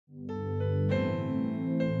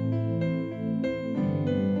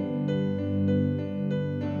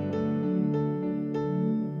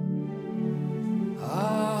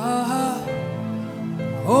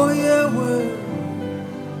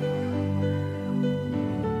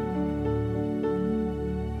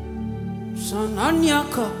Sananya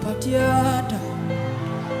kapatiada.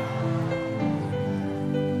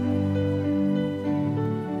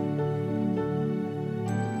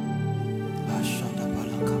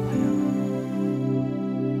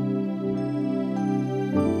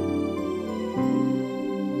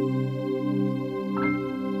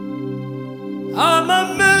 I'm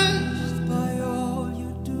amazed by all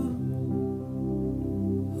you do.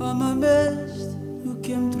 I'm amazed you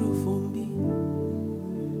came through for me.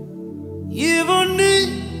 Even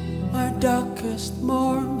in my darkest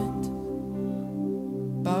moment,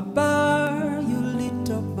 Baba, you lit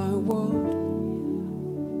up my world.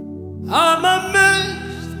 I'm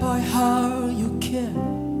amazed by how you care.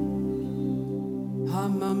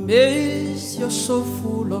 I'm amazed you're so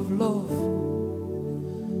full of love.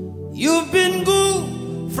 You've been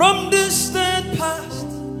good from distant past,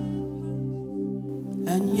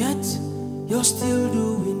 and yet you're still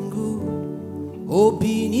doing good.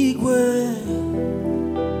 Obinigwe,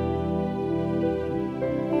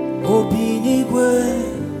 Obinigwe,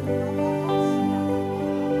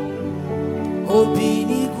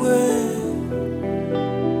 Obinigwe.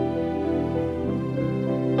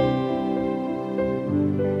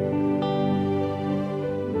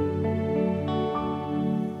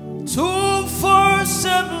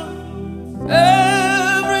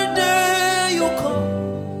 Every day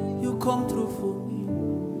you come through for me.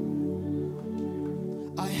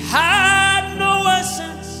 I had no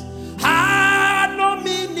essence, had no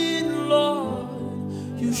meaning, Lord.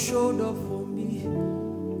 You showed up for me.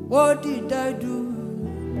 What did I do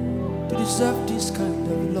to deserve this kind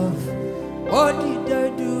of love? What did I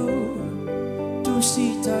do to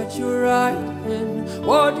sit at your right hand?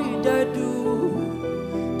 What did I do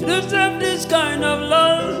to deserve this kind of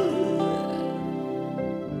love?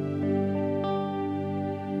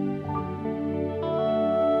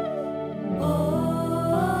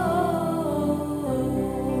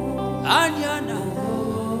 Anyana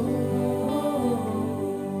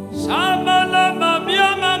Samala Mamia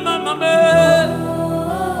Mama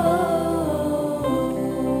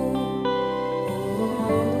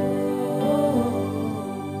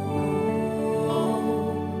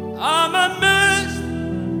I'm amazed,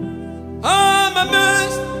 I'm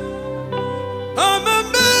amazed, I'm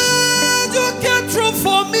amazed you came through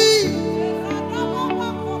for me.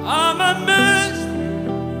 I'm amazed,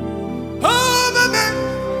 I'm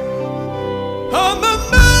amazed, I'm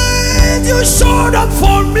amazed you showed up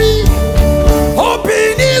for me.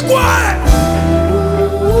 Obinigwe,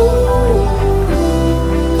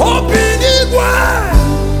 Obinigwe,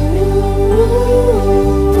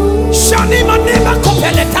 Shani Manema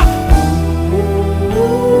Kopeleta.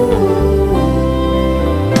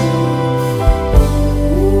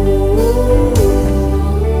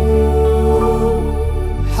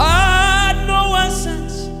 Had no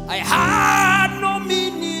essence, I had no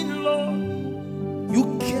meaning, Lord. You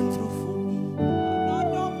came through for me.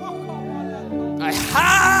 I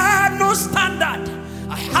had no standard,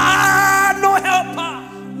 I had no helper,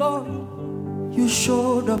 Lord. You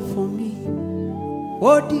showed up for me.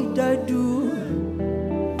 What did I do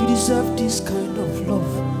to deserve this kind of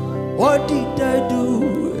love? What did I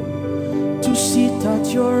do to sit at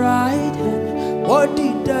your right hand? What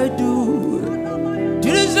did I do to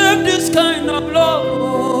deserve this kind of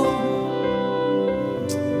love?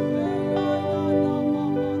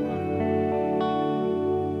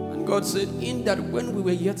 And God said, in that when we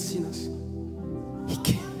were yet sinners, He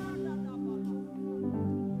came.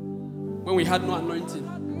 When we had no anointing,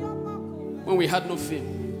 when we had no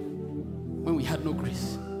fame, when we had no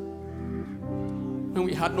grace, when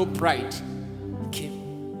we had no pride, He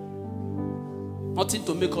came. Nothing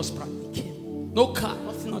to make us proud, He came. No car,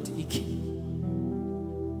 nothing, He came.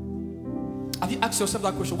 Have you asked yourself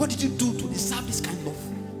that question? What did you do to deserve this kind of love?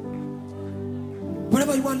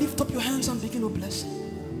 Wherever you are, lift up your hands and begin to bless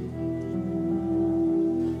Him.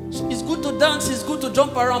 So it's good to dance, it's good to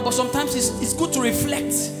jump around, but sometimes it's good to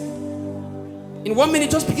reflect. In 1 minute,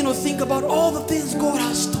 just begin to think about all the things God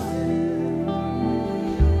has done.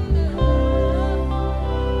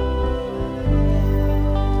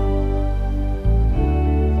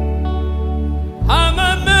 I'm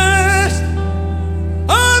amazed,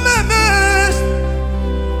 I'm amazed,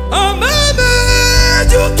 I'm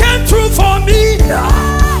amazed you came through for me.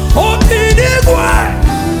 Obinigwe,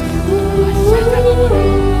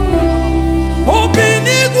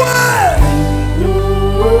 Obinigwe.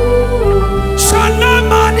 So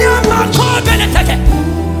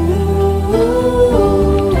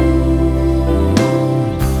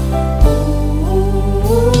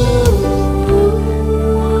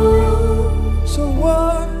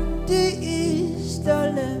worthy is the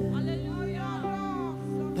Lamb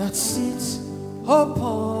that sits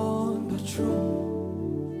upon the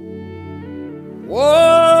throne.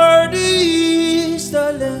 Worthy is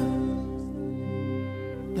the Lamb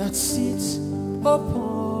that sits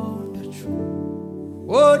upon the throne.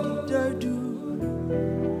 What did I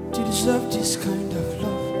do to deserve this kind of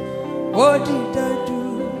love? What did I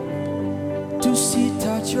do to sit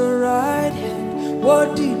at your right hand?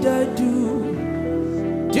 What did I do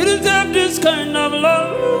to deserve this kind of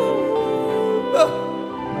love?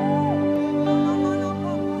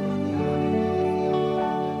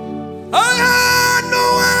 I had no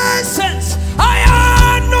essence, I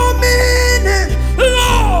had no meaning.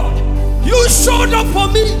 Lord, you showed up for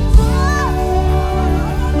me.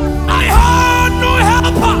 I had no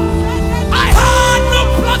helper, I had no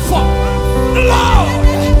platform. Lord,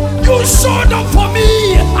 you showed up for me.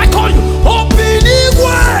 I call you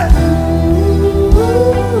Obinigwe.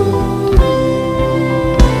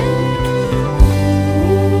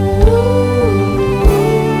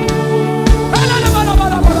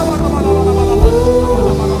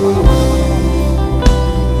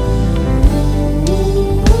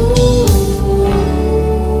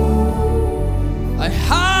 I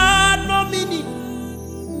had no meaning,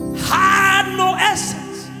 had no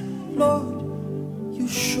essence. Lord, you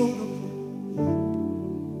showed up.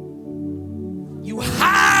 You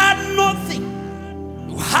had nothing,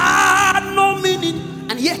 you had no meaning,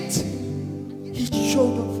 and yet He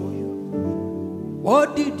showed up for you.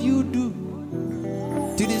 What did you do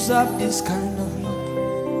to deserve this kind of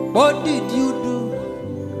love? What did you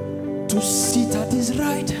do to sit at His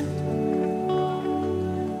right hand?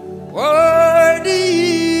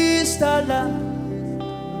 Worthy is the Lamb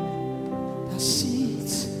that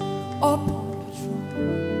sits upon the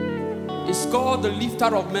throne. It's called the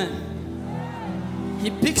lifter of men. He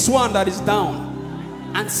picks one that is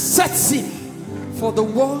down and sets him for the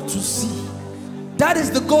world to see. That is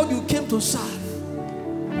the God you came to serve.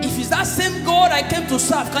 If it's that same God I came to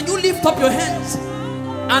serve, can you lift up your hands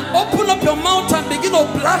and open up your mouth and begin to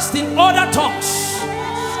blast in other tongues?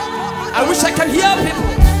 I wish I can hear people.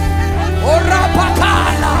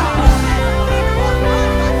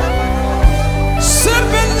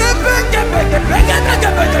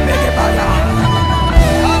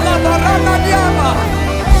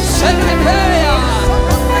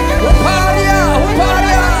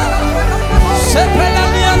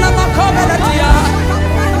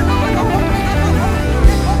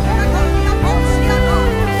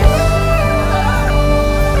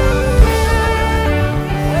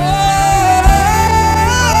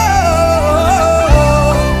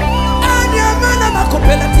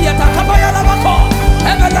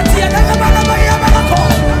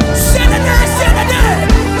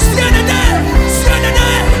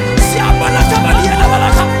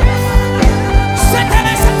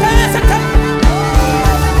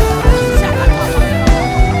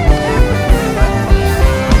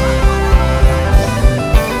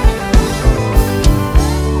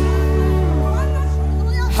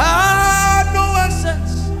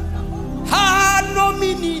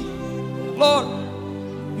 Lord,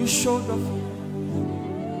 you showed up.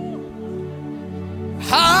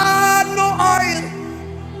 Had no oil,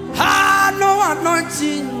 had no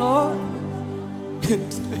anointing, Lord.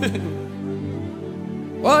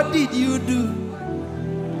 What did you do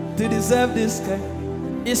to deserve this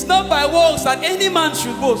kind? It's not by works that any man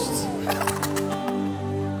should boast.